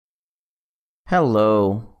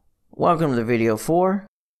Hello, welcome to the video for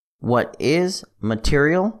what is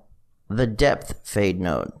material, the depth fade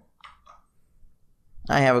node.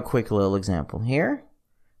 I have a quick little example here.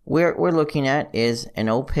 What we're looking at is an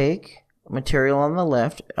opaque material on the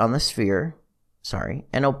left, on the sphere. Sorry,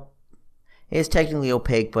 it's technically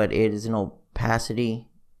opaque, but it is an opacity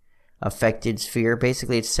affected sphere.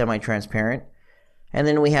 Basically, it's semi-transparent. And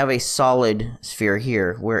then we have a solid sphere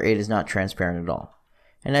here where it is not transparent at all.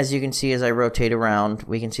 And as you can see, as I rotate around,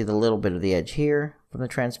 we can see the little bit of the edge here from the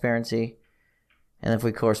transparency. And if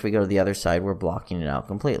we, of course, we go to the other side, we're blocking it out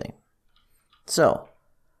completely. So,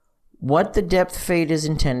 what the depth fade is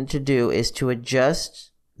intended to do is to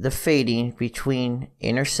adjust the fading between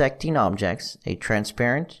intersecting objects, a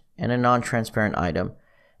transparent and a non-transparent item,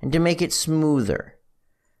 and to make it smoother.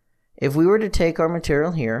 If we were to take our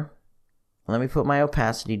material here, let me put my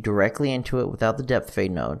opacity directly into it without the depth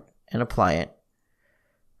fade node and apply it.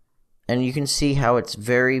 And you can see how it's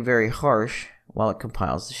very, very harsh while it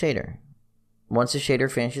compiles the shader. Once the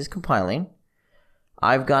shader finishes compiling,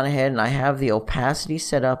 I've gone ahead and I have the opacity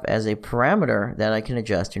set up as a parameter that I can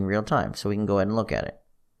adjust in real time. So we can go ahead and look at it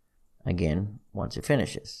again once it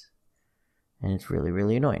finishes. And it's really,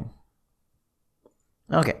 really annoying.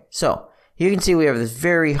 Okay, so you can see we have this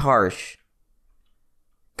very harsh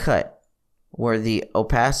cut where the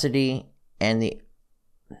opacity and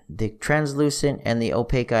the translucent and the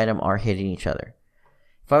opaque item are hitting each other.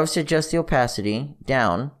 If I was to adjust the opacity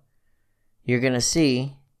down, you're going to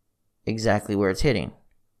see exactly where it's hitting.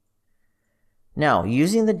 Now,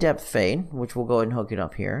 using the depth fade, which we'll go ahead and hook it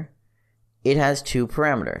up here, it has two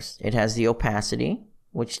parameters. It has the opacity,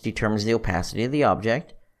 which determines the opacity of the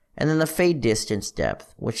object, and then the fade distance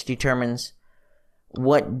depth, which determines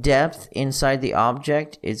what depth inside the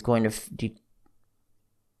object is going to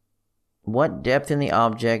what depth in the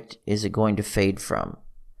object is it going to fade from.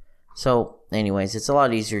 So anyways, it's a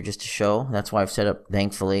lot easier just to show. That's why I've set up,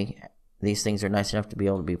 thankfully, these things are nice enough to be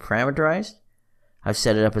able to be parameterized. I've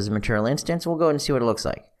set it up as a material instance. We'll go ahead and see what it looks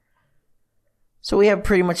like. So we have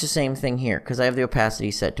pretty much the same thing here because I have the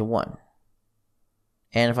opacity set to 1.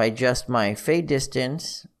 And if I adjust my fade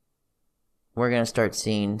distance, we're going to start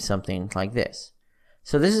seeing something like this.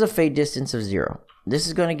 So this is a fade distance of 0. This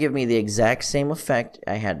is going to give me the exact same effect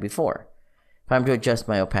I had before. If I'm to adjust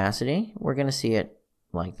my opacity, we're going to see it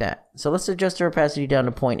like that. So let's adjust our opacity down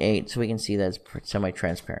to 0.8 so we can see that it's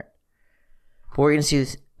semi-transparent. But we're going to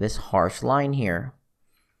see this harsh line here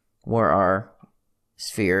where our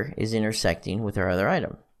sphere is intersecting with our other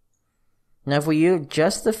item. Now if we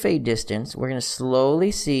adjust the fade distance, we're going to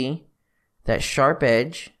slowly see that sharp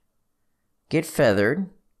edge get feathered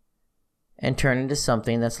and turn into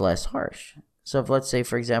something that's less harsh. So if, let's say,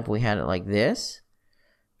 for example, we had it like this,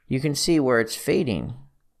 you can see where it's fading.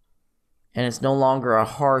 And it's no longer a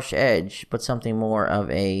harsh edge, but something more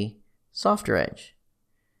of a softer edge.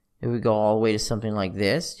 If we go all the way to something like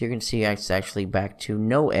this, you can see it's actually back to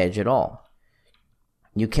no edge at all.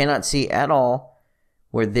 You cannot see at all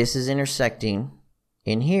where this is intersecting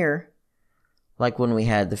in here, like when we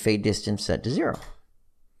had the fade distance set to 0.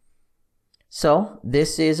 So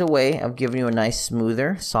this is a way of giving you a nice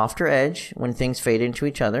smoother, softer edge when things fade into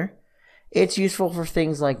each other. It's useful for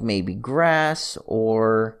things like maybe grass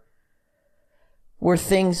or where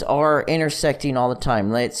things are intersecting all the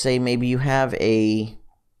time. Let's say maybe you have a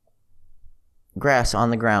grass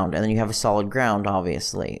on the ground and then you have a solid ground,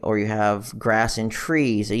 obviously, or you have grass and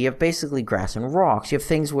trees, or you have basically grass and rocks. You have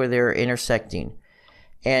things where they're intersecting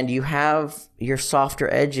and you have your softer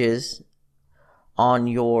edges on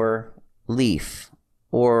your leaf,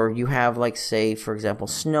 or you have, like, say, for example,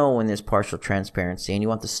 snow in this partial transparency, and you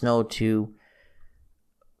want the snow to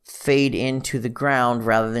fade into the ground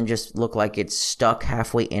rather than just look like it's stuck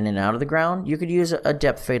halfway in and out of the ground. You could use a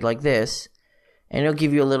depth fade like this, and it'll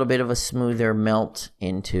give you a little bit of a smoother melt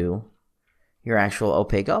into your actual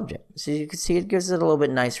opaque object. So you can see it gives it a little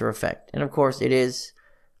bit nicer effect. And of course, it is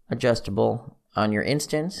adjustable on your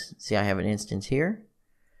instance. See, I have an instance here.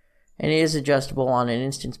 And it is adjustable on an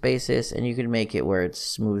instance basis, and you can make it where it's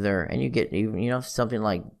smoother, and you get something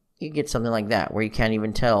like that where you can't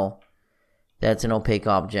even tell that's an opaque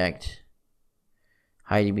object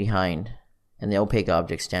hiding behind, and the opaque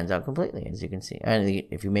object stands out completely, as you can see. And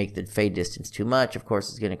if you make the fade distance too much, of course,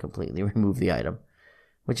 it's going to completely remove the item,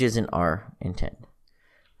 which isn't our intent.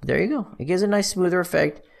 But there you go. It gives a nice smoother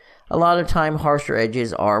effect. A lot of time, harsher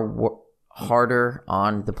edges are harder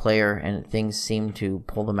on the player and things seem to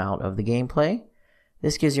pull them out of the gameplay.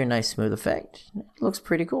 This gives you a nice smooth effect. It looks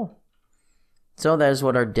pretty cool. So that is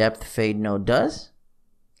what our depth fade node does.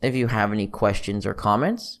 If you have any questions or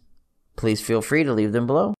comments, please feel free to leave them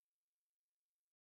below.